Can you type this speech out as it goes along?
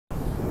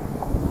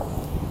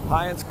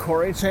Hi, it's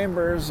Corey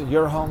Chambers.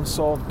 Your home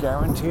sold,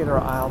 guaranteed, or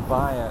I'll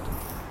buy it.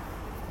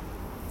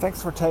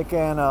 Thanks for taking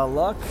a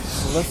look,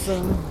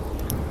 listen.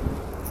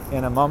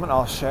 In a moment,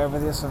 I'll share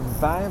with you some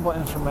valuable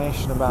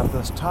information about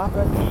this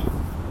topic,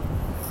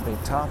 the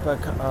topic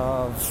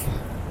of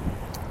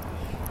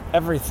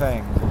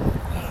everything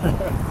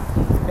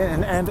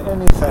and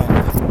anything.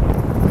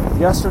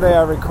 Yesterday,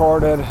 I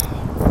recorded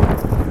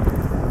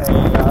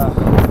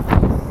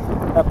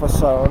a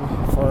episode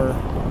for,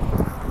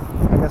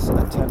 I guess,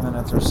 10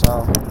 minutes or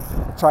so.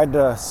 Tried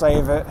to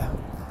save it.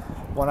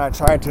 When I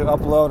tried to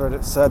upload it,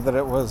 it said that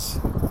it was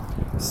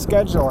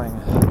scheduling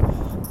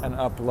an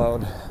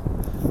upload,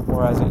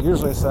 whereas it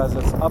usually says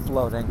it's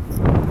uploading.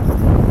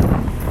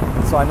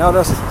 So I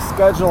noticed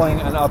scheduling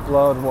an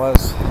upload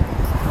was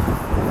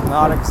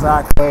not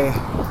exactly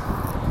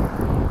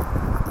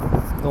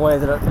the way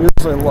that it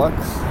usually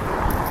looks.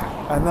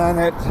 And then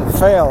it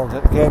failed.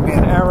 It gave me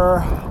an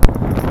error.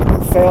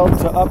 Failed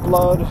to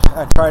upload.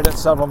 I tried it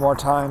several more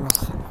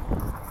times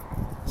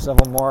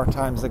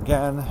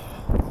again,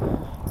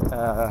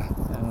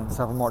 and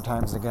several more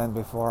times again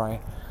before I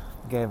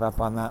gave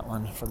up on that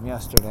one from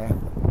yesterday.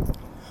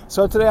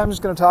 So today I'm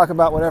just going to talk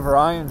about whatever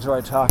I enjoy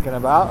talking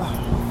about,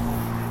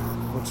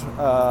 which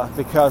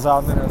because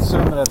I'm going to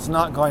assume that it's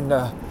not going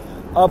to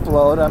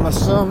upload. I'm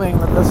assuming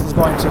that this is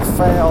going to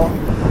fail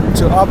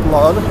to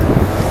upload,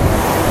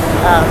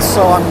 and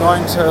so I'm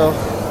going to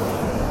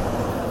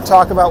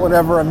talk about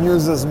whatever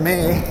amuses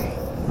me,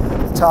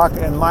 talk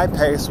in my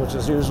pace, which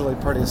is usually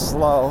pretty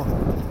slow.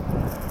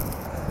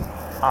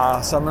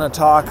 So I'm going to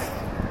talk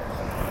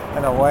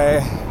in a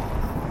way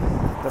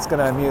that's going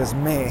to amuse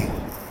me.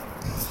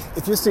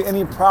 If you see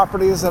any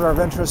properties that are of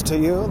interest to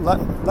you,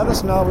 let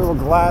us know. We will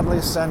gladly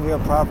send you a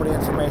property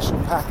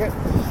information packet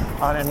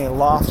on any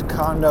loft,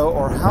 condo,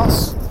 or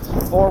house,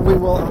 or we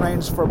will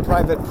arrange for a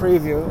private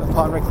preview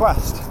upon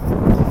request.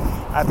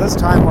 At this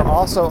time, we're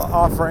also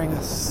offering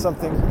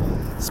something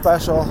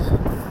special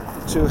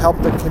to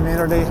help the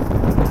community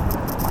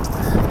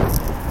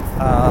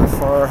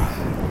for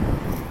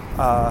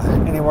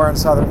anywhere in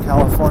Southern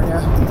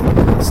California,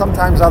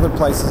 sometimes other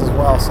places as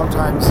well,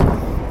 sometimes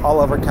all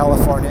over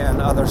California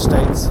and other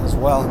states as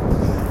well.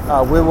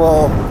 We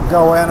will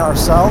go in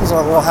ourselves,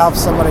 or we'll have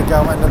somebody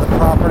go into the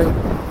property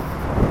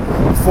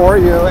for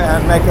you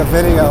and make a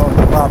video of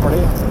the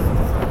property.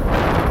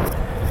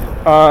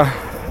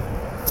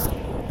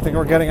 I think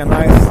we're getting a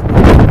nice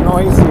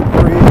noisy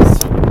breeze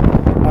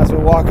as we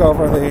walk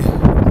over the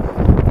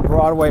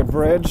Broadway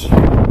Bridge,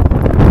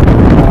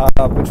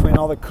 between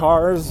all the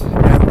cars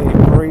and the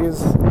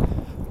breeze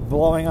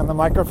blowing on the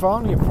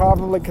microphone. You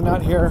probably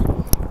cannot hear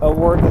a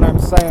word that I'm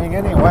saying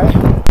anyway,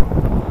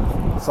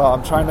 so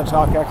I'm trying to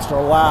talk extra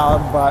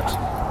loud, but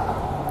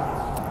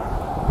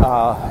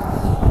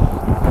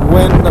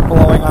wind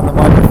blowing on the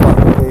microphone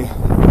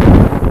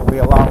will be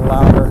a lot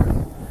louder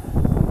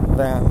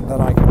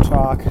than I can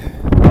talk.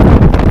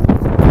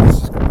 It's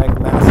just going to make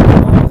massive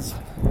noise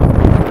on the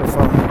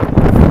microphone.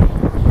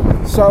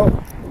 So,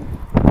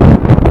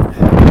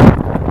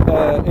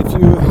 if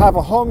you have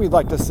a home you'd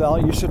like to sell,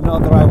 you should know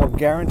that I will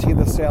guarantee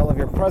the sale of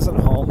your present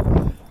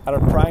home at a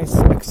price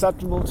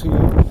acceptable to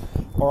you,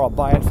 or I'll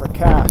buy it for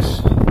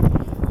cash.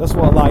 This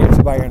will allow you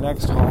to buy your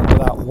next home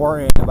without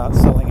worrying about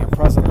selling your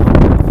present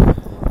home.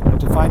 And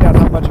to find out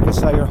how much you can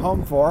sell your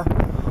home for,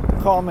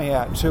 call me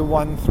at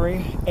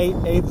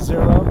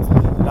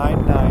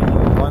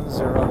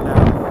 213-880-9910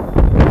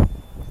 now.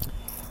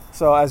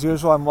 So as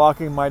usual, I'm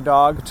walking my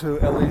dog to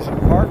Elysian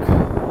Park,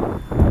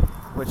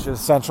 which is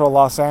central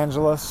Los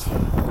Angeles,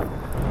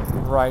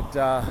 right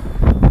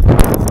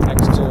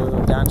next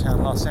to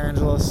downtown Los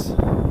Angeles.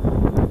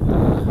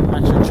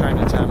 Actually,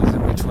 Chinatown is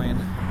in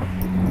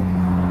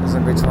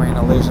between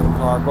Elysian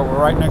Park, but we're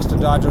right next to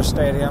Dodger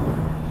Stadium,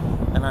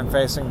 and I'm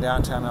facing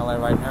downtown LA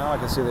right now. I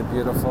can see the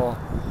beautiful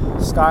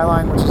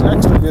skyline, which is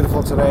extra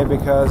beautiful today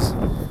because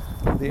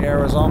the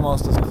air is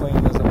almost as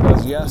clean as it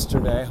was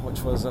yesterday,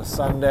 which was a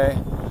Sunday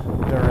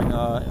during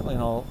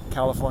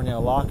California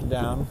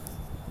lockdown.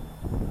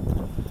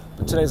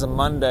 But today's a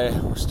Monday.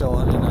 We're still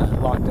in a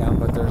lockdown,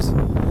 but there's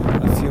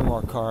a few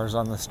more cars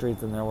on the street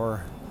than there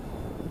were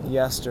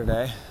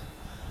yesterday.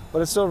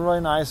 But it's still really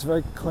nice,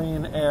 very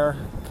clean air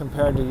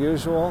compared to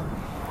usual.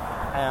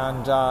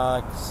 And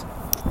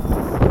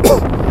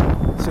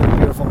see the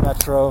beautiful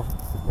metro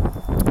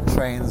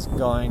trains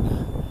going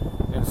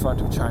in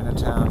front of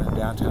Chinatown and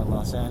downtown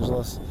Los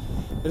Angeles.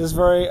 It is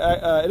very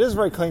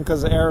clean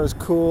because the air is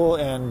cool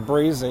and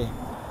breezy.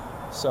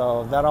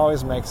 So that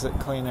always makes it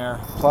clean air.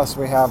 Plus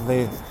we have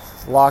the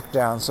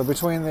lockdown. So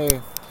between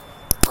the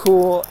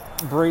cool,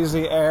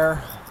 breezy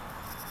air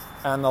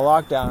and the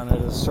lockdown,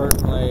 it is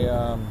certainly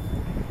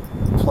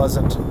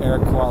pleasant air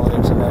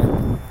quality today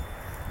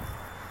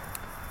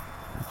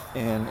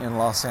in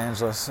Los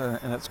Angeles,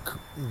 and it's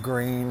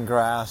green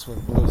grass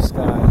with blue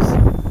skies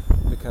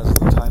because of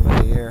the time of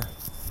the year.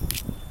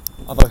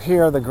 Although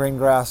here the green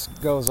grass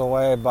goes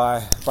away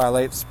by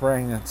late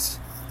spring. It's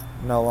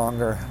no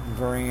longer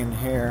green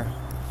here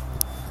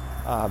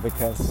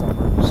because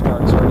summer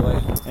starts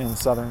early in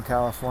Southern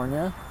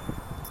California.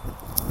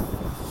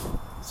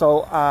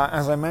 So,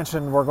 as I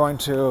mentioned, we're going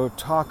to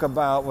talk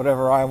about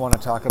whatever I want to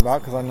talk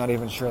about because I'm not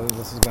even sure that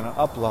this is going to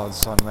upload,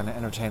 so I'm going to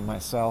entertain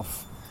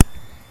myself.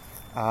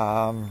 So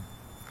how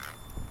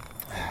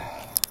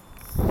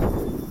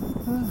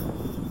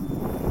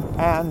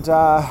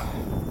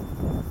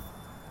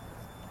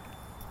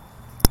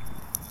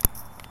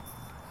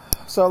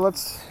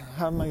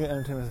am I going to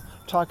entertain myself?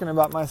 Talking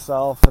about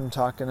myself and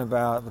talking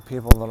about the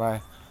people that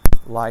I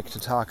like to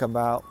talk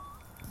about.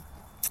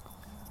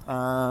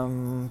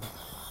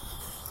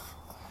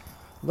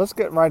 Let's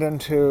get right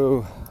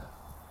into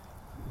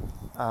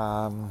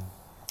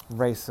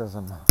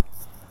racism.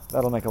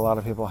 That'll make a lot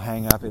of people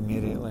hang up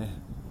immediately.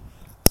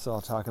 So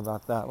I'll talk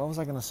about that. What was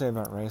I going to say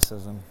about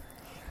racism?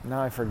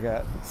 Now I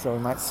forget. So we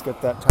might skip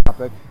that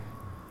topic.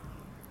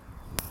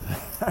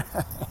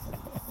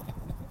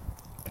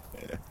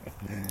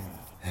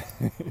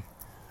 We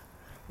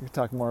can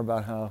talk more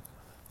about how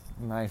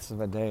nice of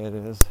a day it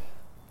is.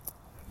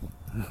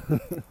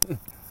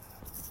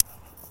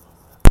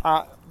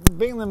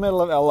 Being in the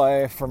middle of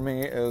LA for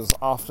me is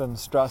often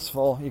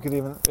stressful. It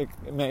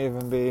may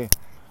even be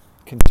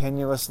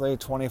continuously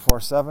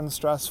 24/7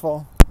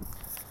 stressful.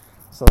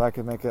 So that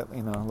could make it, a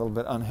little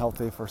bit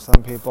unhealthy for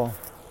some people.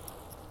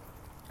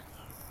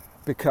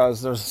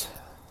 Because there's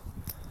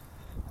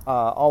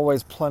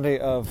always plenty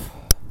of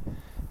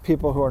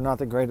people who are not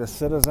the greatest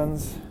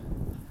citizens.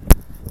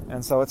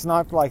 And so it's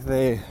not like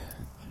the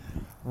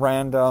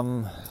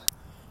random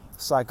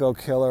psycho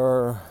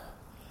killer,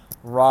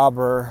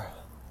 robber,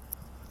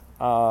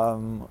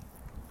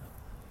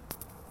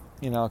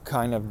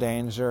 kind of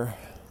danger.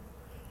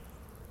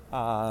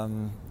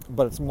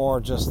 But it's more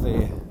just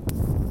the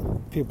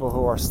people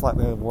who are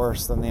slightly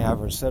worse than the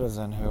average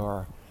citizen who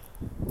are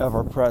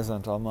ever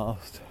present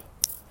almost.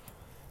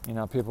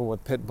 People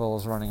with pit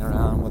bulls running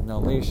around with no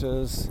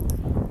leashes.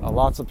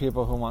 Lots of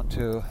people who want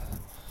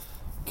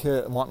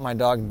my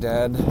dog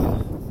dead.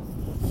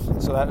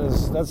 So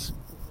that's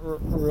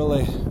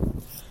really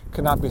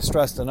cannot be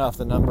stressed enough,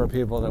 the number of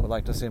people that would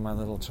like to see my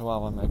little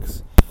Chihuahua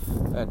mix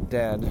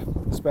dead,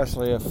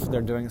 especially if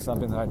they're doing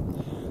something that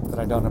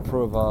I don't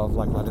approve of,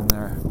 like letting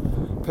their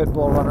pit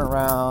bull run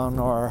around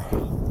or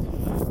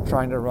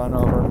trying to run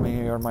over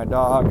me or my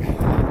dog,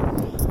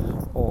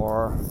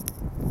 or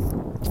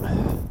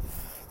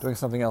doing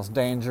something else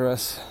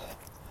dangerous.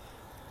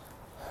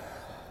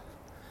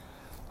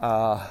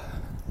 Or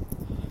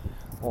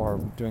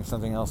doing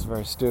something else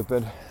very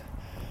stupid.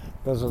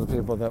 Those are the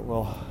people that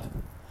will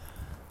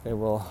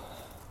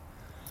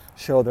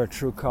show their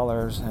true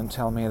colors and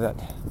tell me that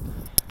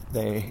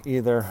they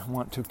either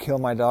want to kill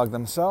my dog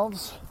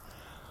themselves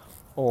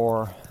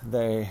or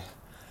they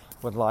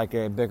would like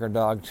a bigger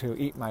dog to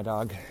eat my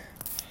dog,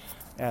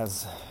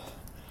 as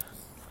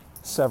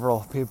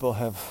several people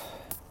have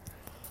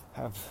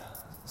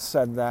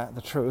said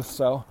the truth.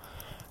 So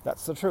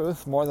that's the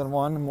truth. More than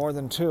one, more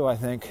than two, I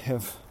think,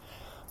 have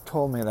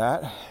told me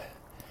that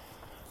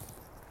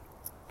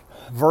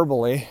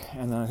verbally,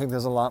 and then I think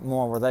there's a lot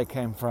more where they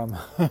came from.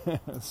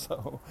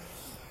 So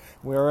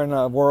we're in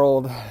a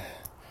world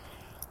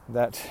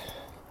that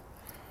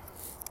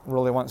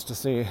really wants to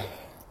see,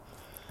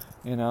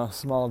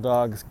 small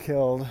dogs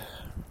killed.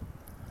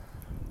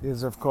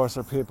 These, of course,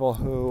 are people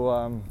who,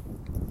 I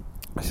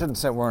shouldn't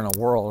say we're in a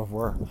world.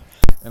 We're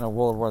in a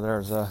world where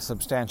there's a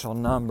substantial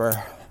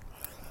number.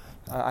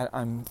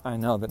 I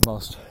know that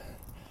most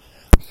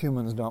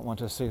humans don't want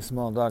to see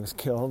small dogs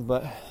killed,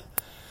 but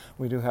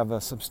we do have a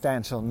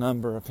substantial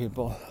number of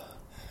people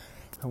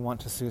who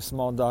want to see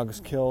small dogs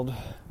killed.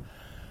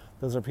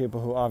 Those are people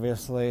who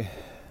obviously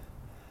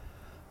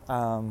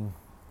want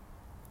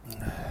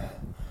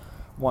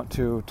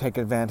to take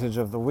advantage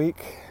of the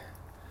weak.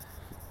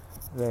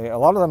 A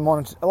lot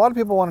of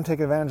people want to take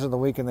advantage of the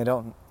weak, and they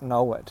don't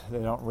know it.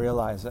 They don't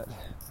realize it.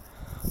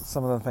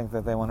 Some of them think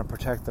that they want to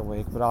protect the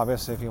weak, but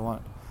obviously, if you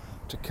want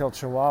to kill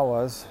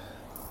Chihuahuas,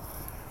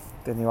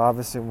 then you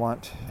obviously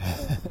want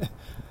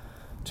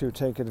to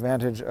take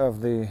advantage of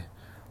the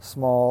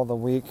small, the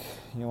weak.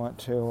 You want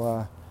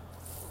to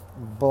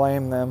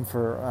blame them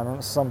for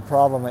some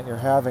problem that you're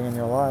having in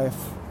your life.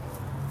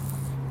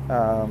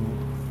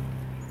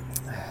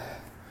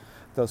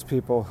 Those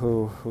people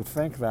who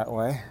think that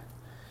way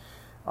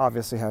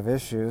obviously have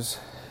issues.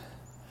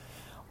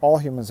 All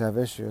humans have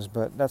issues,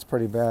 but that's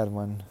pretty bad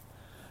when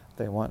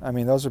they want...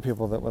 those are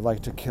people that would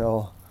like to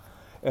kill...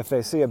 If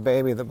they see a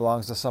baby that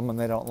belongs to someone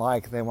they don't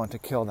like, they want to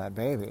kill that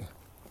baby.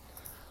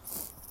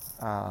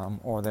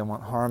 Or they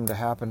want harm to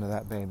happen to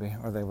that baby,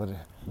 or they would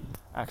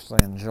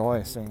actually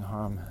enjoy seeing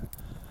harm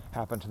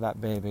happen to that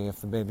baby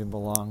if the baby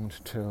belonged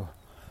to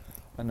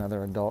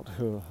another adult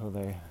who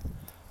they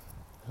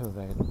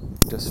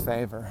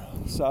disfavor.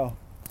 So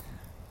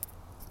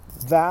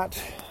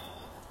that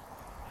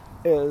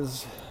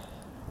is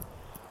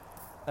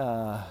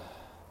the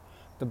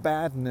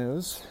bad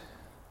news.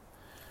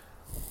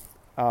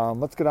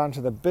 Let's get on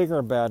to the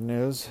bigger bad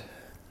news,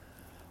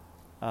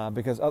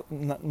 because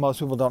most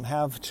people don't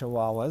have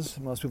Chihuahuas.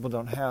 Most people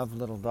don't have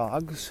little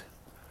dogs.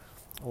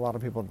 A lot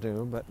of people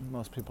do, but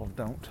most people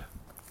don't.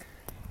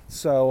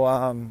 So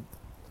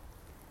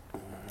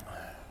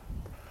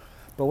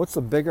But what's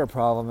the bigger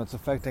problem that's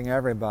affecting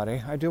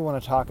everybody? I do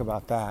want to talk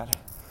about that.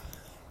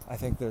 I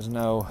think there's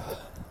no,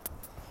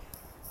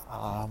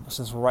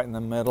 since we're right in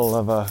the middle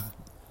of a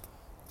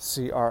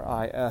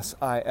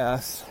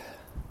CRISIS.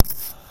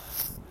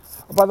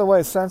 By the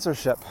way,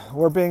 censorship.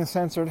 We're being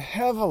censored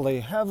heavily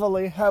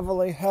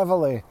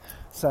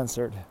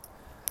censored.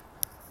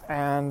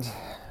 And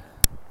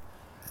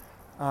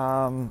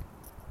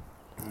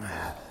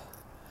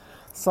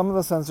some of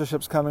the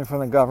censorship's coming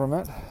from the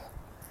government,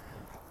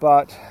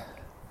 but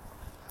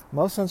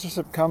most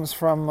censorship comes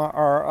from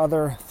our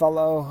other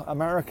fellow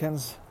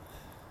Americans,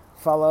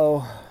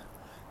 fellow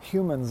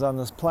humans on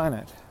this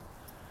planet.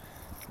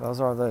 Those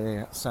are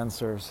the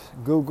censors.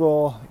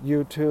 Google,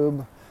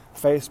 YouTube,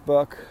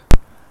 Facebook.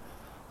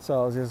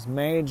 So these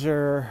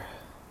major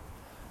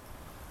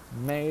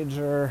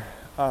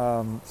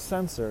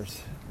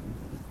censors,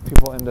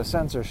 people into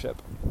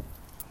censorship.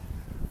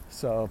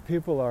 So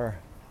people are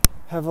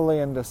heavily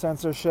into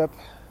censorship,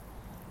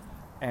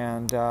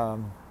 and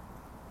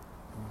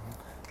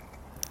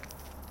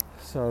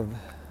so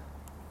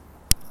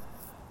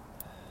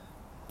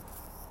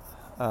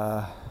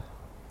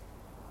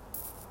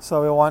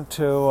we want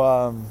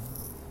to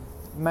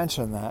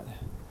mention that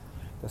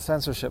the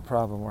censorship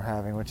problem we're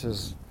having, which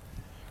is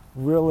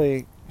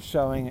really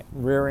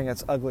rearing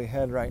its ugly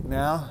head right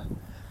now,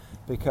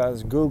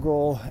 because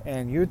Google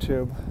and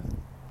YouTube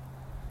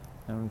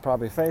and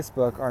probably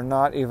Facebook are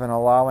not even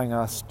allowing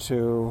us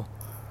to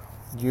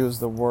use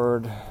the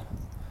word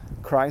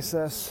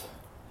crisis.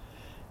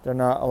 They're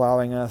not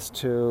allowing us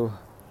to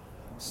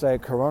say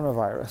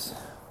coronavirus.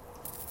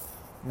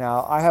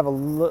 Now, I have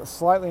a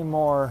slightly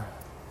more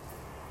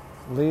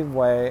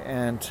leeway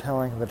in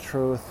telling the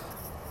truth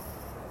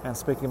and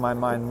speaking my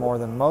mind more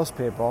than most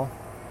people,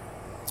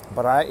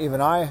 but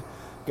I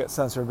get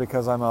censored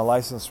because I'm a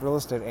licensed real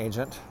estate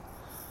agent.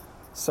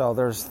 So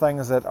there's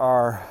things that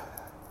are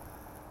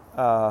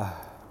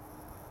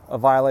a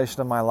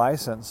violation of my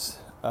license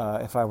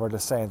if I were to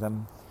say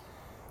them.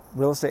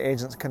 Real estate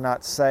agents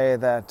cannot say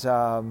that.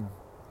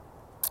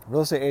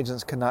 Real estate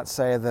agents cannot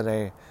say that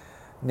a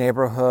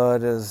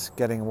neighborhood is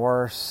getting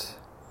worse.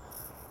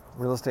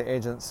 Real estate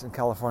agents in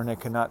California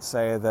cannot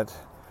say that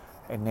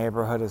a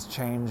neighborhood is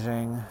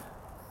changing.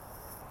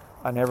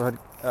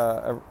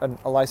 A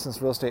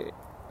licensed real estate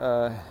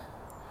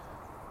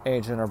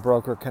agent or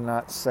broker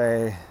cannot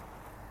say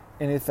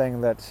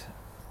anything that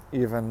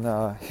even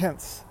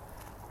hints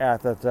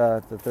at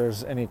that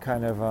there's any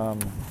kind of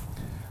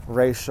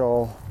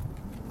racial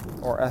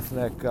or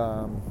ethnic,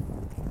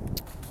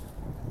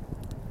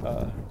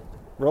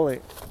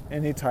 really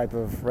any type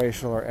of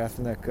racial or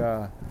ethnic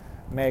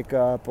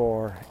makeup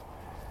or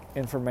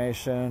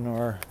information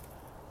or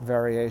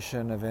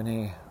variation of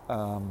any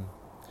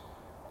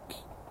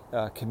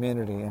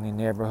community, any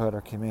neighborhood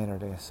or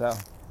community. So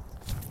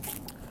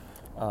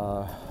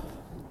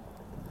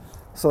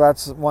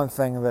that's one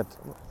thing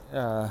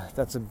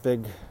that's a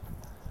big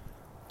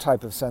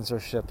type of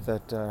censorship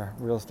that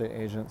real estate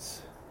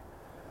agents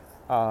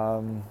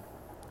come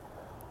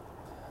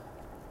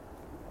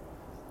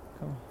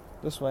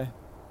this way.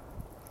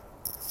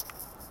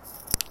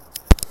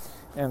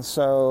 And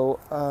so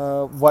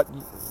what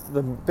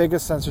the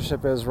biggest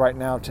censorship is right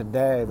now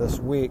today, this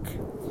week,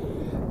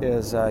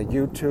 is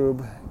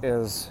YouTube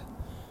is,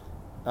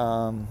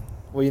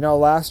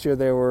 last year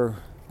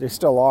they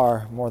still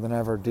are more than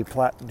ever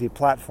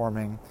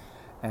deplatforming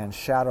and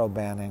shadow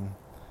banning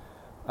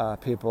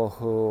people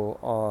who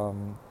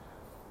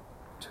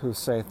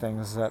say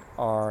things that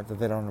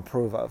they don't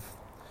approve of.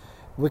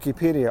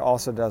 Wikipedia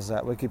also does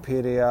that.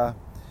 Wikipedia,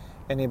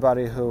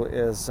 anybody who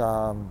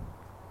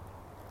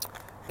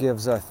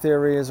gives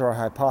theories or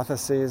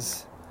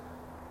hypotheses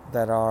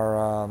that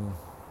are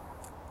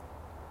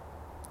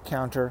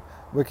counter.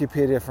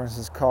 Wikipedia, for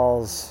instance,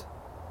 calls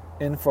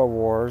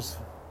InfoWars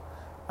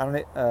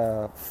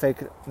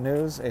fake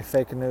news, a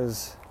fake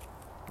news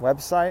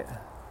website.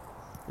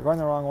 You're going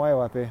the wrong way,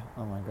 Weppy.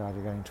 Oh my God,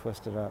 you're getting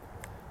twisted up.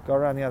 Go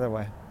around the other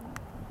way.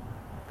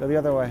 Go the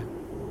other way.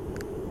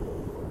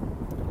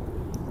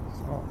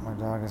 Oh, my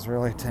dog is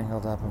really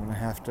tangled up. I'm going to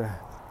have to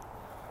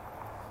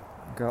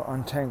go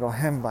untangle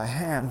him by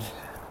hand,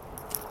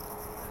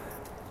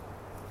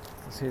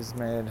 because he's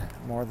made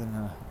more than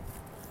a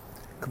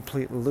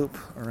complete loop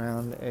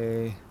around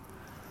a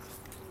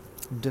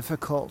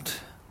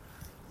difficult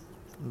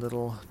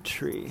little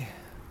tree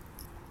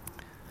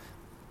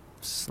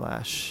 /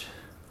 thicket.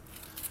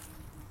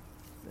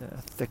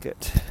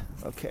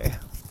 Okay,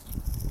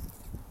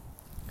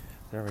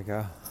 there we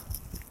go.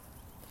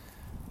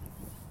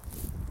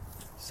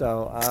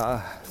 So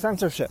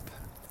censorship.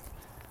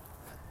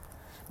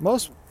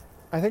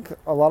 I think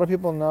a lot of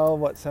people know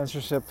what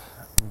censorship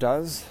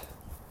does.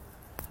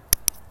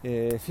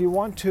 If you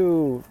want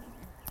to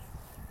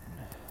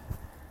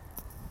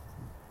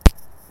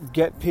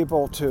get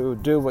people to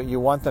do what you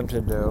want them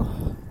to do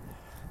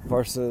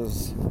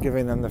versus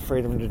giving them the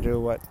freedom to do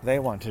what they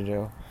want to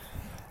do,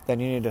 then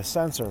you need to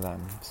censor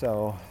them.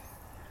 So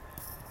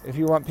if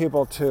you want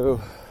people to,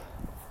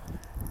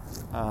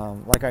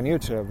 like on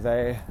YouTube,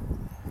 they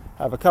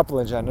have a couple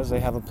agendas. They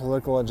have a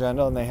political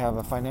agenda and they have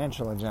a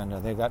financial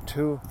agenda. They got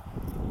two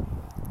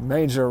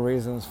major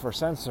reasons for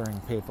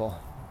censoring people.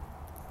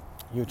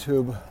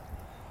 YouTube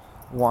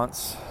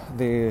wants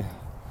the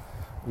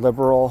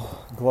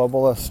liberal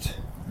globalist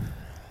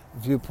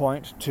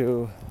viewpoint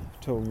to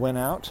win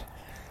out,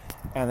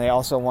 and they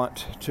also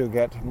want to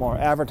get more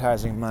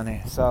advertising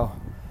money. So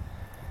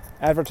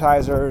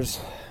advertisers,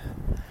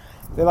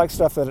 they like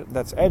stuff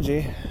that's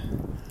edgy,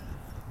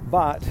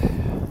 but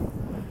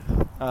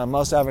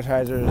most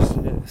advertisers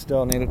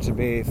still need it to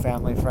be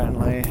family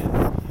friendly,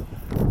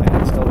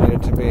 and still need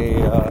it to be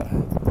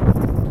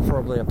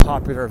preferably a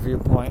popular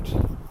viewpoint,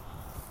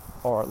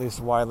 or at least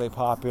widely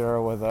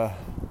popular with a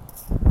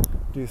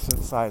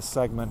decent sized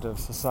segment of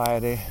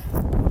society,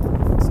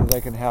 so they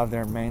can have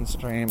their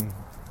mainstream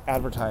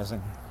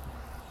advertising.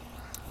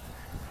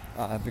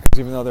 Because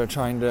even though they're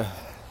trying to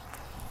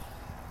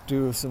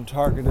do some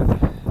targeted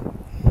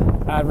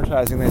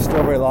advertising, they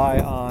still rely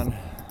on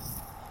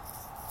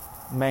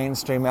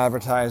mainstream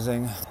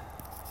advertising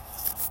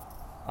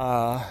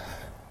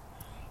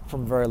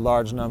from very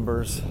large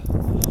numbers.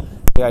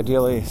 They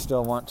ideally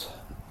still want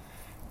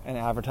an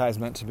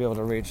advertisement to be able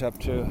to reach up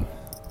to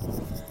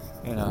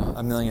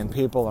 1 million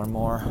people or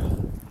more,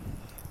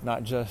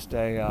 not just 2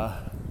 or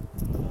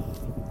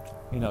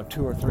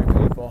 3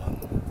 people.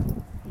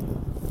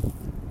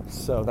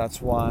 So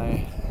that's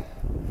why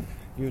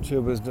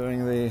YouTube is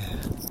doing the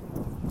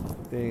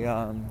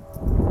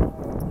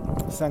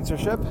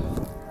censorship,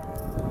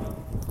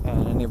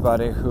 and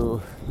anybody who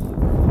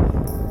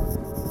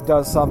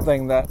does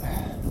something that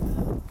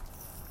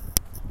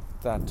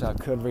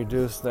could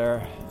reduce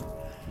their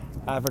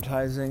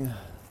advertising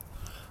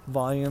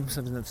volume,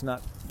 something that's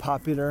not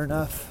popular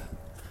enough,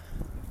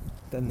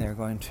 then they're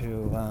going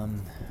to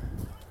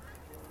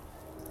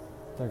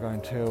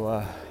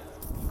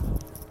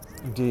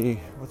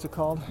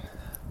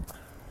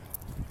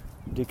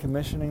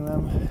decommissioning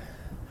them,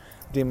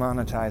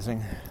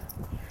 demonetizing.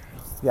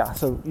 Yeah,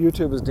 so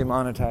YouTube is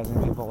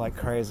demonetizing people like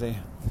crazy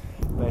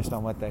based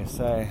on what they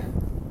say.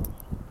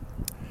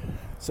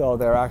 So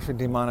they're actually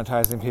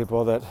demonetizing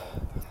people that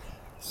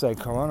say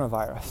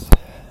coronavirus,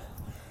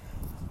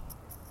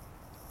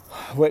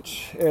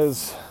 which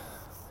is,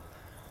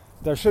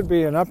 there should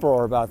be an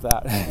uproar about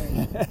that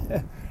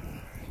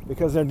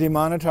because they're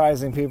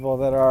demonetizing people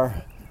that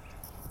are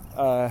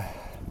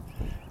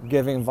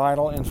giving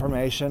vital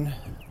information,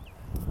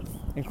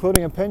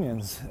 including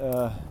opinions.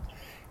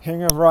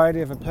 Hearing a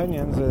variety of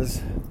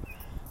opinions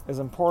is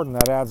important.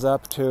 That adds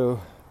up to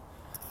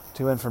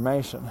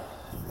information.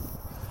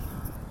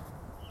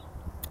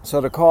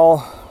 So to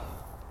call,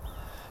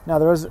 now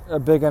there is a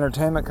big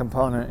entertainment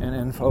component in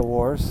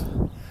InfoWars,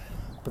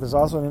 but there's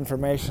also an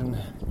information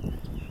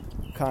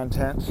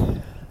content.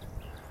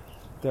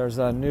 There's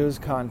a news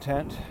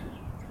content,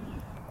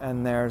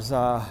 and there's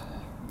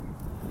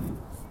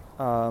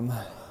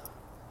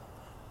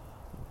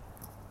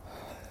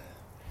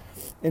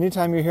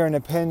anytime you hear an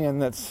opinion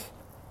that's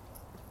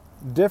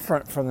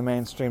different from the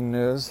mainstream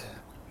news,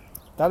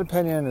 that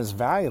opinion is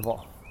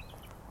valuable.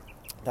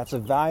 That's a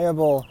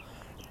valuable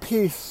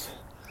piece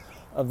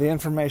of the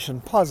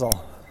information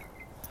puzzle.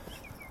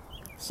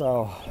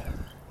 So,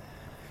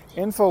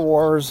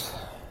 InfoWars,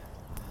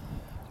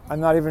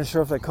 I'm not even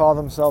sure if they call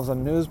themselves a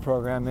news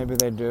program, maybe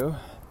they do.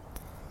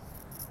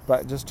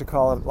 But just to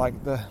call it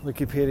like the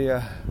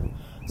Wikipedia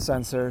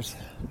censors,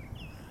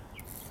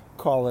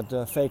 call it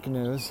fake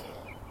news.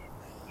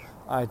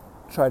 I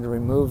tried to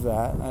remove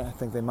that. I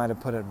think they might have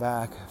put it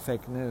back,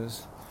 fake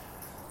news.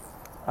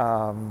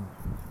 And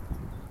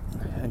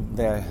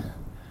they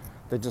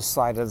just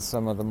cited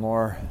some of the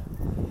more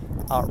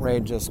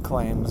outrageous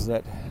claims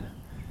that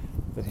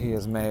he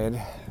has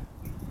made,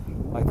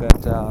 like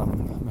that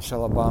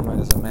Michelle Obama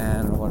is a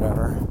man or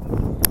whatever.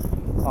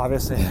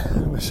 Obviously,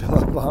 Michelle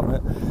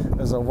Obama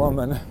is a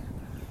woman.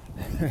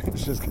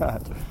 She's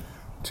got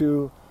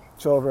 2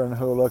 children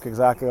who look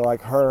exactly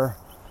like her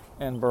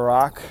and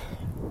Barack.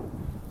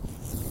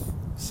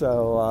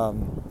 So,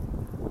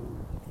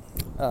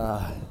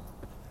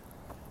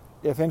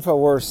 if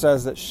InfoWars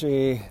says that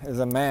she is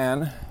a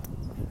man,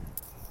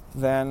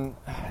 then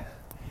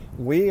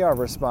we are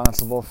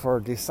responsible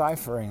for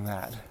deciphering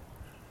that.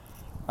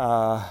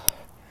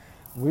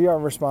 We are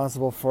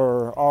responsible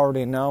for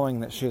already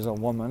knowing that she's a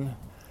woman,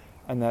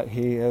 and that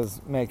he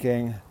is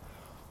making,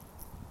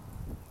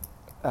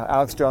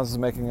 Alex Jones is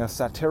making a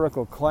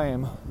satirical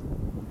claim,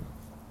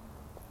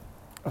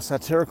 a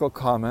satirical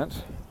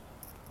comment,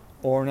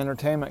 or an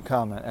entertainment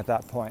comment at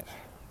that point.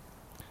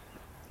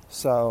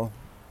 So,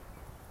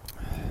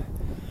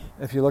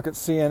 if you look at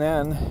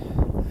CNN,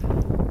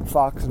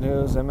 Fox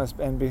News,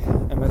 MSNBC,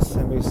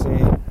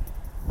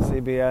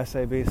 CBS,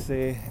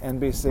 ABC,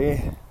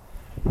 NBC,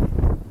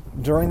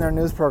 during their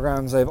news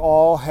programs, they've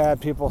all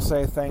had people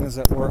say things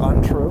that were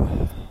untrue.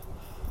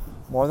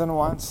 More than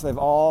once, they've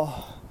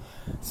all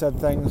said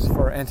things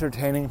for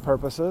entertaining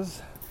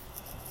purposes.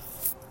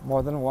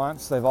 More than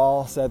once, they've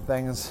all said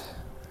things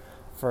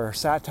for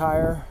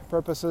satire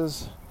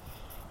purposes.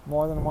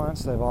 More than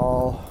once, they've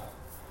all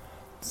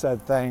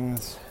said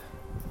things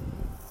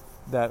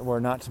that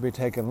were not to be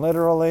taken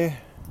literally,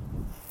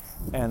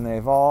 and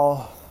they've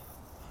all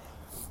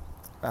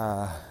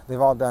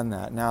done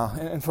that. Now,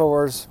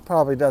 InfoWars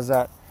probably does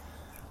that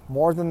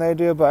more than they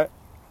do, but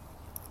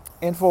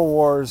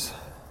InfoWars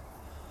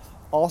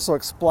also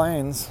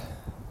explains.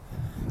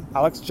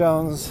 Alex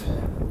Jones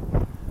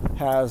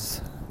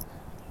has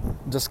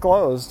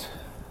disclosed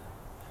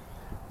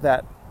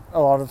that a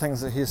lot of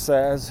things that he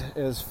says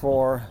is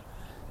for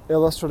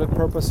illustrative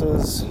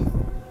purposes,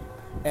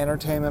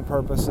 entertainment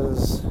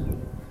purposes,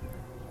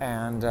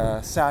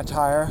 and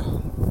satire,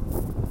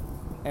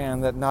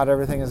 and that not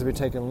everything is to be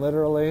taken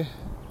literally,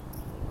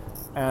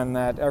 and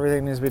that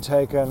everything needs to be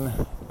taken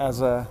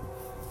as a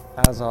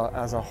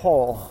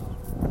whole.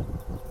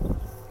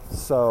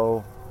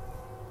 So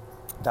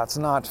that's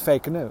not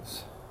fake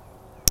news.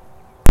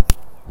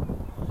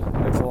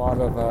 It's a lot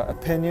of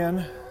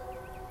opinion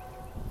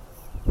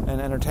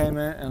and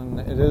entertainment, and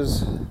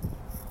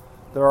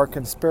there are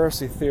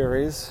conspiracy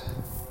theories,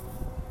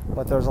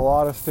 but there's a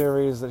lot of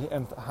theories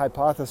and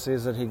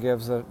hypotheses that he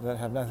gives that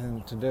have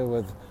nothing to do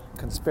with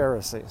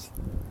conspiracies.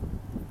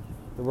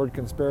 The word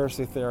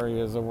conspiracy theory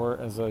is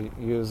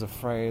a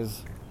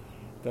phrase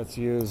that's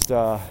used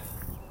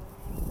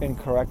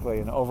incorrectly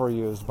and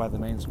overused by the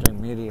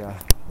mainstream media,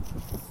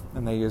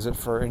 and they use it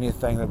for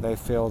anything that they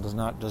feel does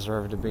not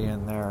deserve to be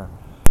in their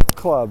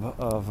club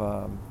of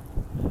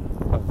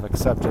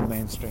accepted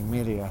mainstream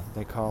media.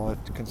 They call it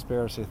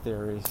conspiracy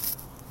theories.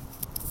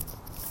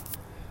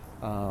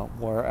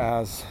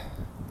 Whereas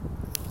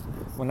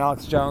when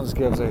Alex Jones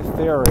gives a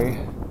theory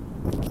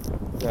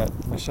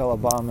that Michelle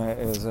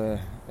Obama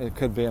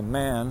could be a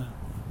man,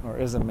 or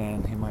is a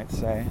man, he might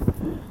say,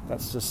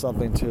 that's just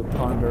something to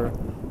ponder,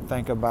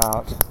 think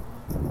about,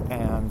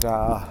 and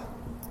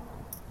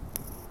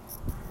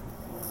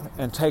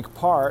take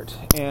part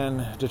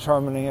in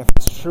determining if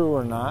it's true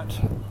or not.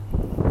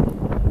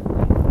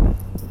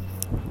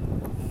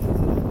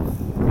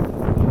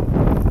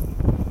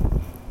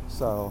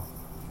 So,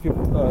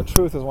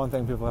 truth is one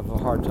thing people have a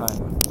hard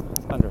time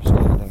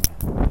understanding.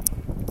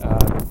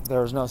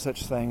 There's no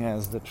such thing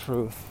as the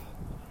truth.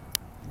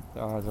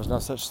 There's no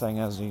such thing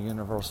as a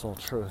universal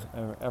truth.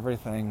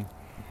 Everything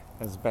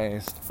is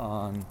based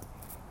on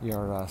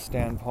your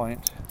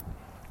standpoint.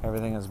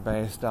 Everything is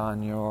based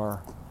on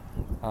your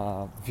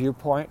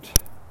viewpoint,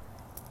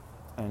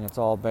 and it's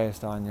all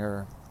based on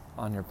your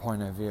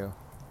point of view.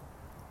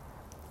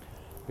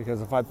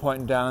 Because if I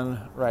point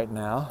down right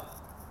now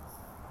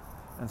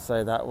and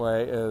say that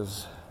way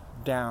is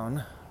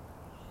down,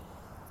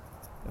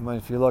 and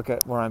if you look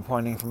at where I'm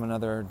pointing from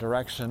another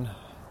direction,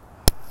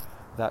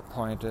 that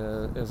point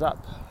is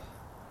up.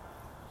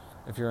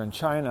 If you're in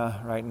China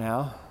right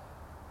now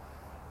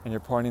and you're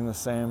pointing the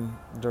same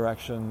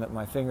direction that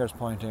my finger's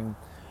pointing,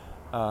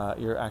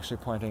 you're actually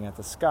pointing at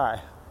the sky,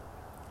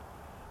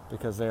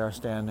 because they are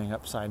standing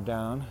upside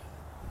down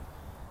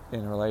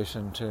in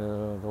relation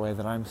to the way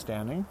that I'm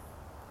standing.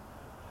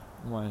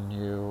 When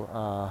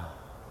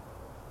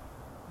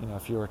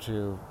if you were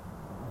to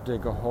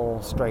dig a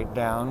hole straight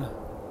down,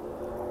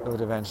 it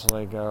would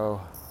eventually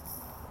go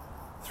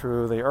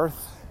through the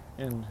earth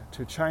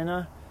into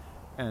China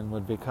and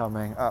would be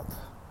coming up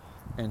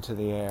into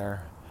the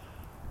air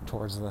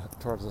towards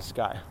the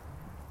sky,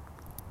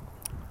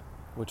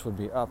 which would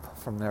be up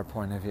from their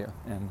point of view,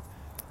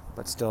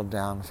 but still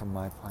down from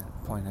my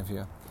point of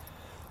view.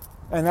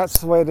 And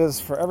that's the way it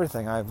is for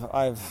everything.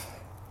 I've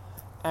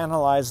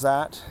analyzed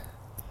that,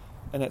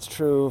 and it's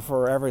true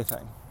for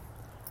everything.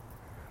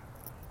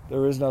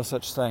 There is no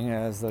such thing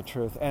as the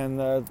truth. And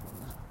the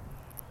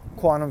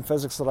quantum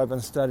physics that I've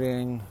been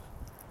studying,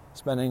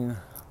 spending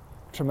a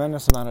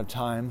tremendous amount of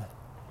time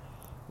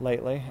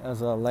lately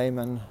as a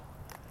layman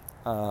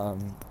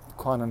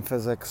quantum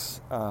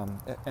physics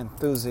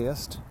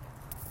enthusiast,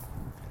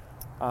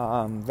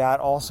 that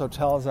also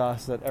tells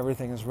us that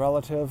everything is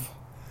relative.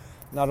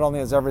 Not only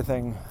is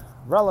everything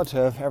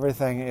relative,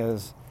 everything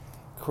is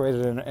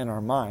created in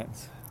our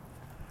minds.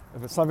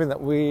 If it's something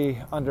that we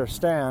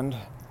understand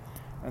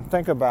and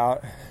think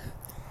about,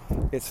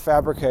 it's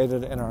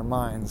fabricated in our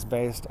minds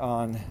based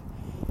on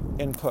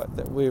input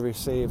that we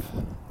receive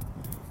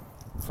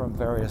from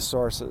various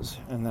sources,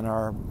 and then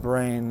our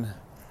brain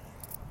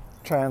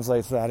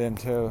translates that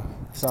into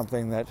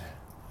something that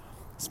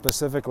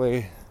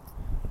specifically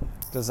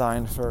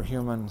designed for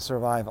human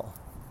survival.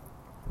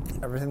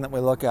 Everything that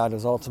we look at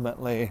is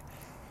ultimately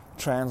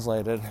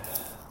translated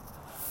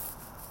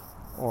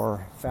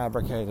or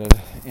fabricated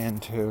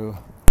into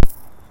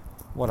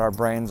what our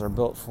brains are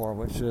built for,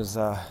 which is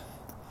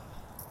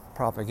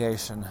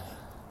propagation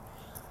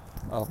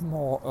of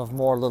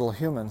more little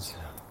humans.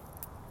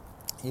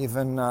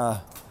 Even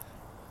the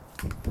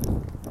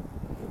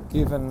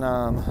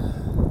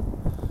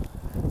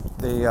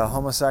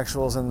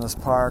homosexuals in this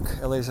park,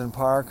 Elysian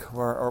Park,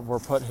 were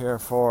put here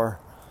for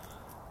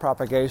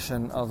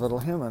propagation of little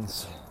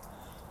humans.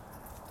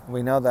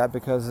 We know that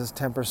because this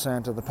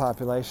 10% of the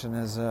population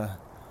is a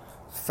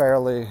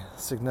fairly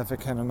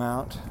significant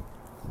amount.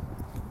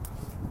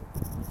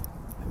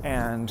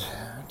 And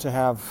to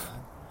have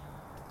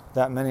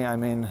that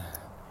many,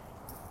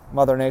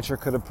 Mother Nature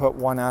could have put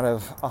 1 out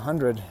of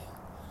 100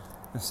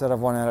 instead of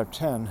 1 out of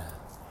 10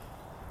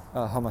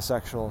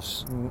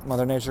 homosexuals.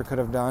 Mother Nature could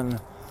have done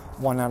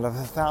 1 out of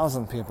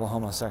 1,000 people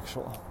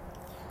homosexual.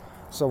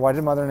 So why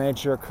did Mother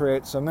Nature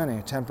create so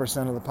many,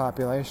 10% of the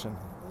population?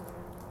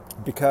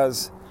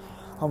 Because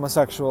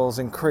homosexuals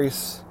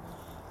increase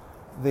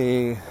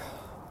the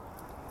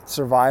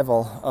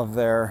survival of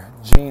their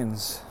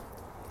genes.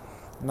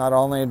 Not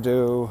only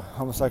do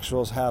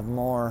homosexuals have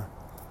more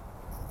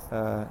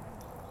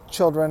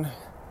children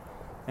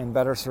and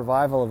better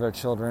survival of their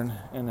children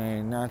in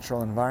a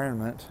natural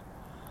environment,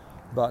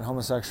 but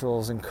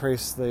homosexuals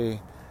increase the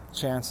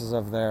chances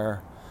of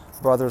their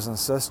brothers and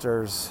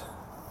sisters,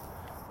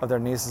 of their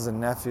nieces and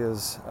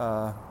nephews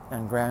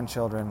and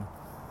grandchildren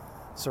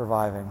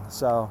surviving.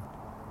 So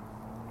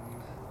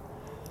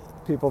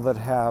people that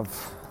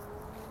have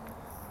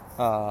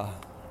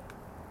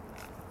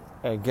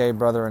a gay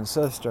brother and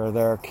sister,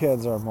 their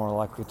kids are more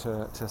likely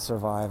to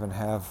survive and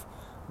have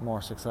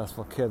more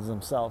successful kids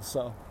themselves.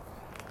 So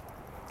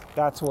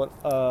that's what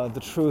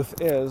the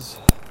truth is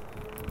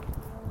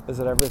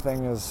that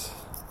everything is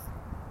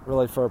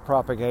really for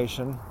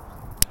propagation,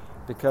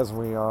 because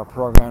we are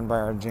programmed by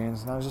our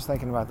genes. And I was just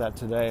thinking about that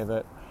today,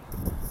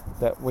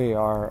 that we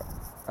are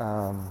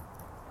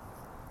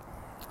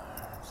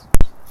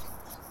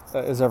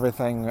is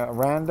everything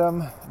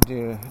random?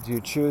 Do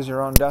you choose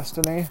your own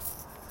destiny?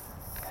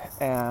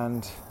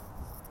 And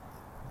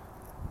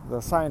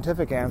the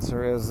scientific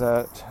answer is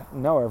that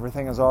no,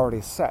 everything is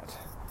already set.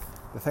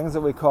 The things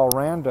that we call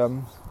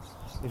random,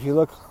 if you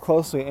look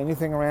closely,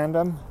 anything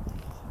random,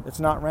 it's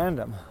not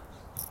random.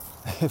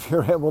 If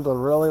you're able to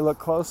really look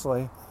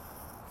closely,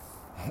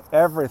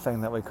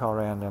 everything that we call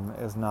random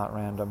is not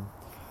random.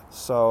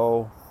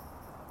 So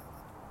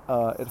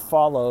it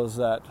follows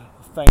that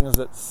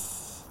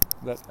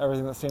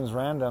everything that seems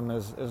random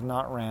is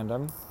not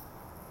random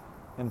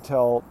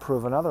until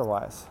proven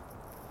otherwise.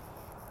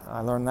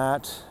 I learned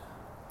that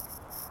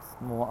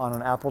on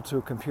an Apple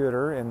II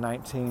computer in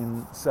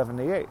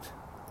 1978.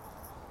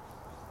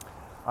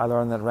 I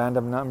learned that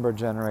random number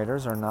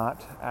generators are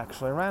not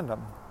actually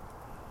random.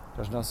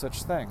 There's no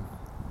such thing.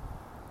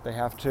 They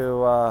have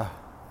to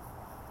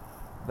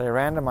they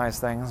randomize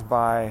things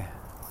by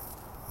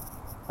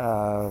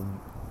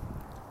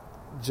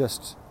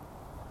just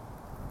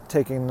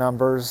taking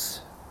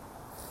numbers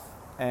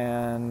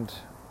and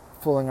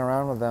fooling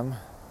around with them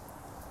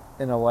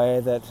in a way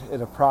that it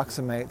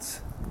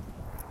approximates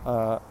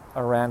a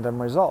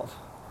random result.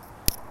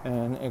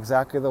 In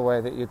exactly the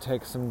way that you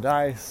take some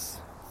dice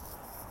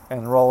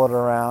and roll it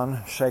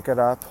around, shake it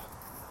up,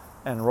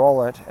 and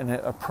roll it, and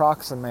it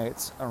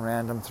approximates a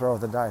random throw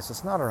of the dice.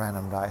 It's not a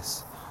random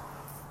dice.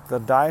 The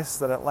dice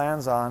that it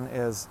lands on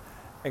is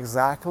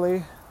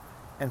exactly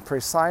and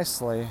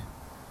precisely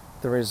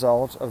the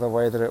result of the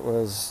way that it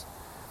was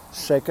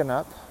shaken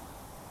up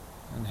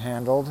and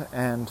handled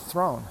and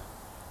thrown.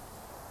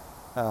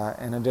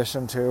 In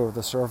addition to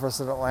the surface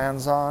that it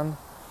lands on,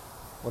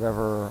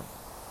 whatever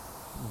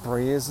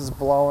breeze is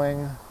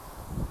blowing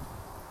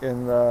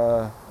in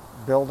the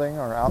building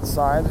or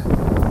outside,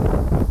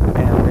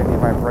 and any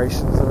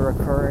vibrations that are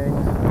occurring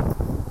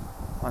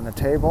on the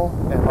table,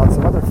 and lots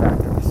of other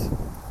factors,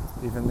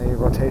 even the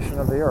rotation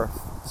of the earth.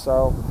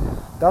 So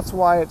that's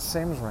why it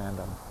seems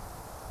random.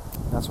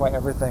 That's why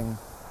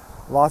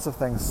lots of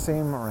things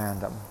seem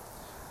random.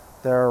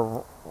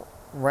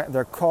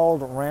 They're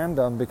called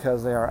random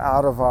because they are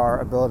out of our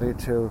ability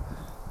to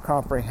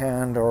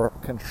comprehend or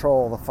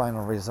control the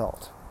final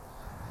result.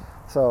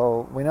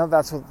 So we know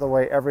that's the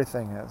way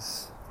everything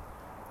is.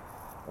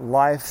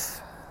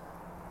 Life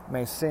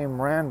may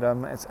seem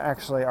random. It's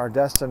actually, our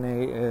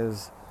destiny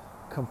is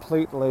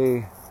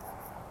completely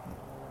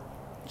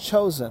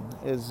chosen.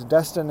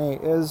 Destiny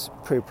is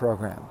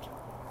pre-programmed.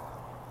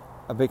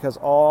 Because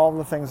all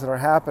the things that are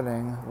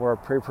happening were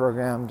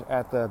pre-programmed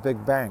at the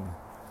Big Bang.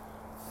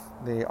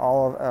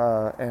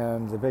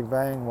 And the Big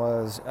Bang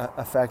was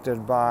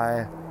affected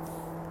by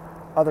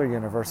other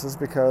universes,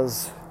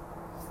 because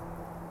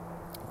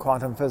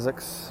quantum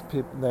physics,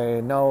 they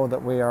know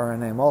that we are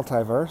in a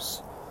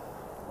multiverse,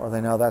 or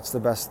they know that's the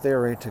best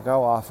theory to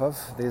go off of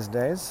these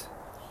days,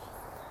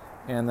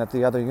 and that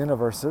the other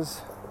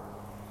universes,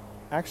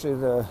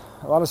 actually a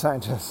lot of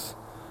scientists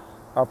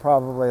are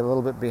probably a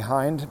little bit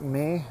behind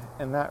me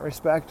in that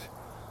respect,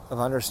 of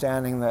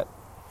understanding that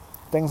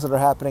things that are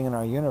happening in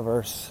our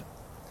universe,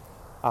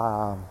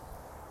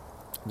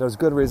 there's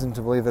good reason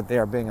to believe that they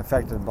are being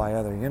affected by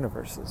other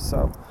universes.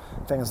 So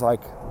things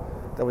like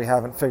that we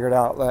haven't figured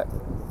out,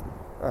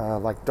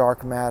 like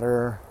dark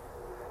matter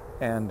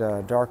and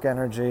dark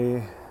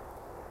energy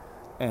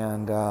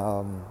and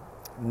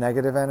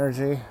negative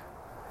energy.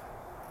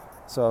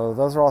 So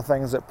those are all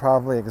things that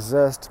probably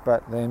exist,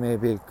 but they may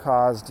be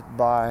caused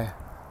by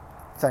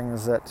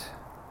things that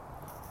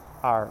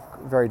are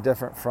very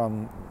different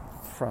from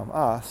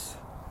us.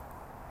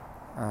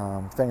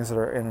 Things that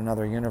are in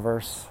another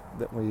universe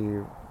that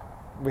we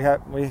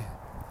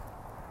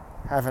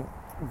haven't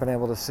been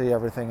able to see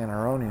everything in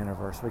our own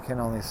universe. We can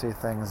only see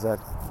things that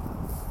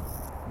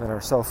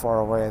are so far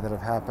away that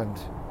have happened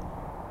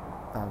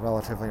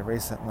relatively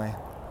recently.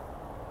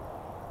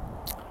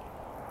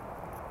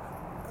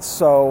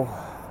 So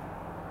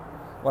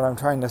what I'm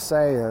trying to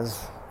say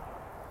is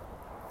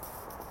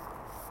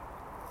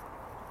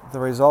the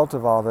result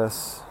of all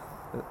this,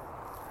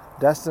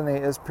 destiny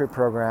is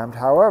pre-programmed.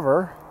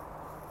 However,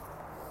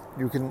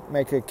 you can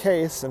make a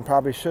case, and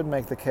probably should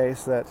make the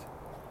case, that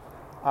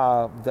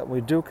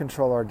we do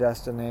control our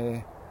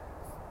destiny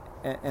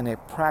in a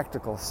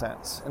practical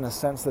sense, in a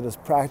sense that is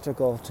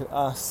practical to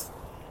us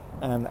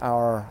and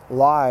our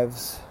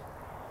lives.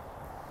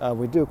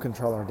 We do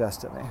control our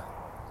destiny.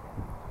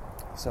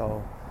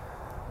 So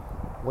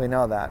we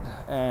know that.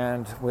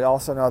 And we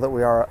also know that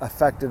we are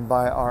affected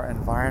by our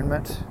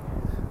environment.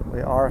 We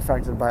are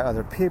affected by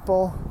other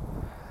people.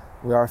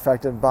 We are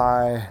affected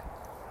by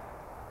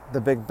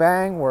the Big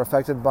Bang. We're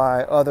affected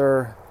by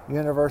other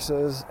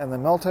universes in the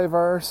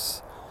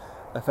multiverse,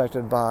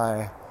 affected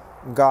by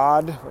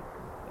God,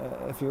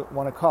 if you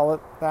want to call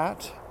it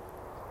that.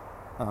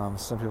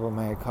 Some people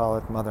may call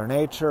it Mother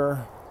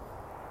Nature,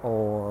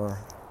 or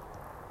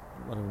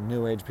what do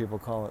New Age people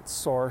call it,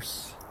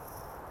 Source.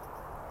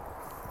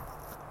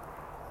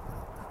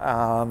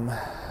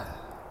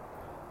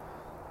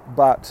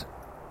 But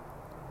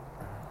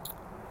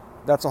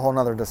that's a whole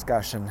nother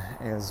discussion,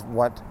 is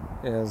what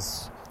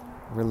is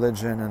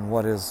religion and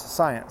what is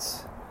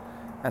science.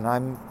 And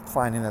I'm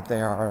finding that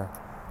they are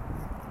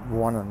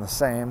one and the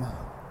same.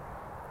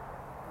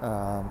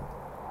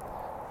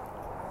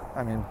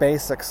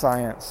 Basic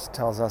science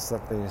tells us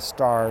that the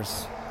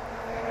stars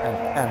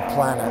and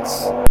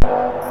planets,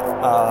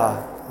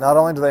 not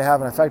only do they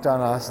have an effect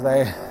on us,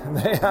 they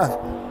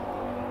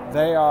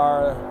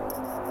are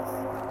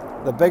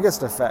the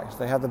biggest effect.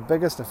 They have the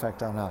biggest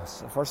effect on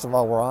us. First of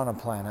all, we're on a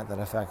planet that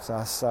affects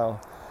us, so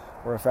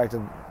we're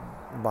affected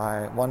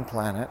by one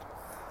planet.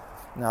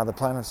 Now, the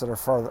planets that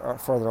are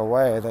further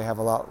away, they have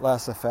a lot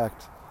less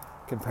effect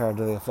compared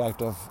to the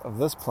effect of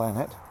this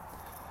planet.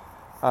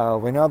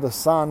 We know the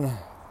sun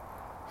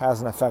has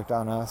an effect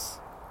on us.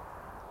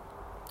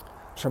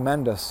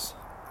 Tremendous.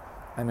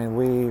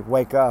 We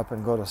wake up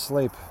and go to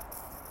sleep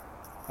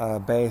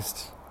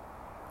based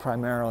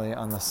primarily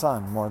on the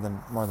sun more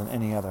than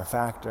any other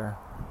factor,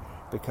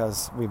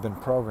 because we've been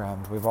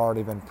programmed. We've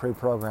already been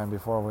pre-programmed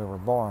before we were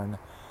born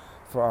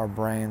for our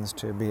brains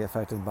to be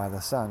affected by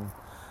the sun.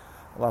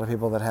 A lot of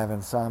people that have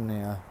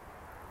insomnia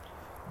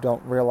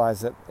don't realize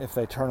that if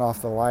they turn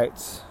off the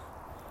lights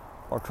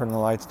or turn the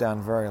lights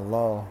down very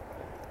low,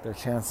 their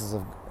chances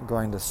of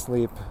going to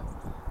sleep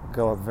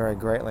go up very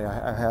greatly.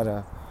 I had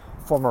a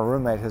former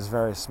roommate who's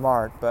very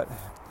smart, but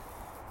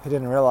he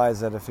didn't realize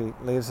that if he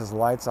leaves his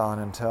lights on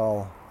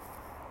until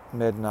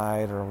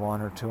midnight or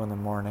 1 or 2 in the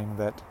morning,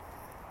 that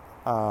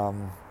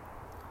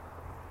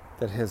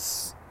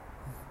he's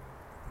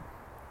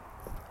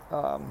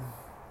going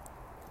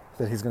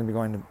to be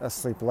going to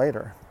sleep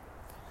later.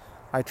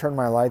 I turn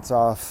my lights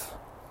off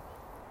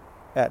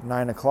at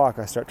 9 o'clock.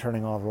 I start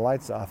turning all the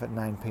lights off at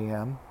 9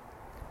 p.m.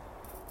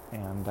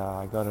 and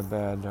I go to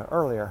bed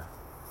earlier.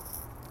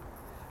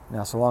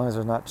 Now, so long as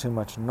there's not too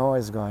much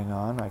noise going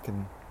on, I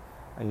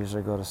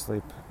usually go to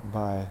sleep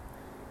by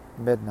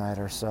midnight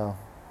or so.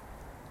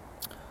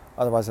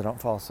 Otherwise, I don't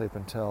fall asleep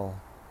until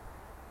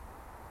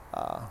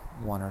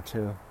 1 or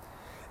 2.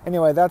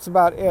 Anyway, that's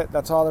about it.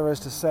 That's all there is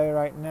to say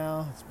right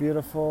now. It's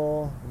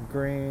beautiful,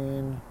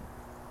 green,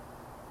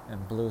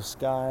 and blue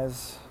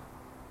skies.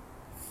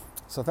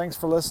 So thanks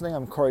for listening.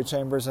 I'm Corey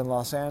Chambers in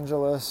Los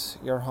Angeles.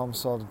 Your home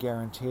sold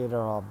guaranteed,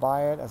 or I'll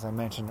buy it. As I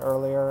mentioned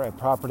earlier, a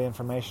property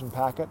information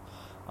packet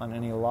on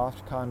any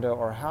loft, condo,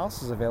 or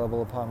house is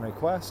available upon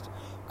request.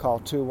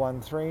 Call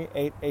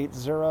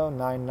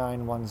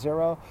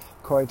 213-880-9910.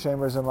 Corey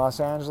Chambers in Los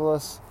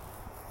Angeles.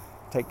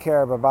 Take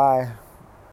care. Bye-bye.